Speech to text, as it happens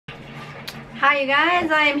Hi you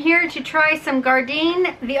guys, I am here to try some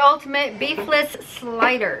Gardein the Ultimate Beefless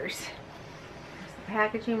sliders. There's the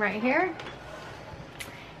packaging right here.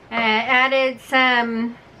 Added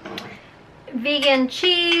some vegan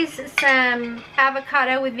cheese, some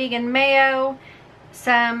avocado with vegan mayo,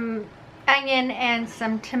 some onion and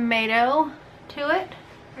some tomato to it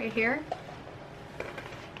right here.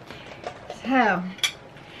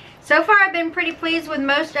 So far I've been pretty pleased with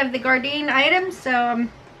most of the Gardein items, so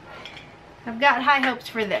I've got high hopes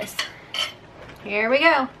for this. Here we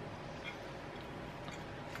go.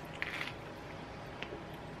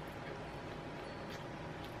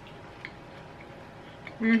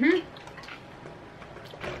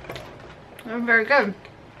 Oh, very good.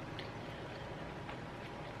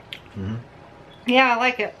 Yeah, I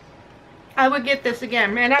like it. I would get this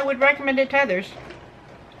again, and I would recommend it to others.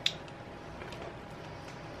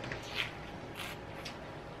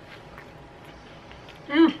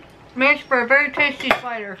 Makes for a very tasty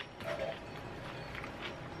slider.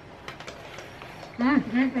 Alright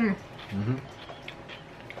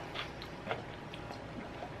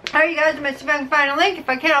you guys, I'm going to see if I can find a link. If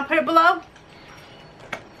I can, I'll put it below.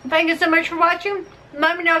 Thank you so much for watching.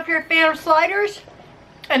 Let me know if you're a fan of sliders.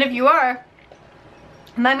 And if you are,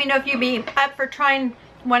 let me know if you'd be up for trying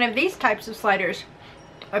one of these types of sliders.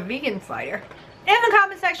 A vegan slider. In the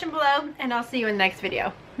comment section below. And I'll see you in the next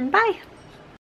video. Bye.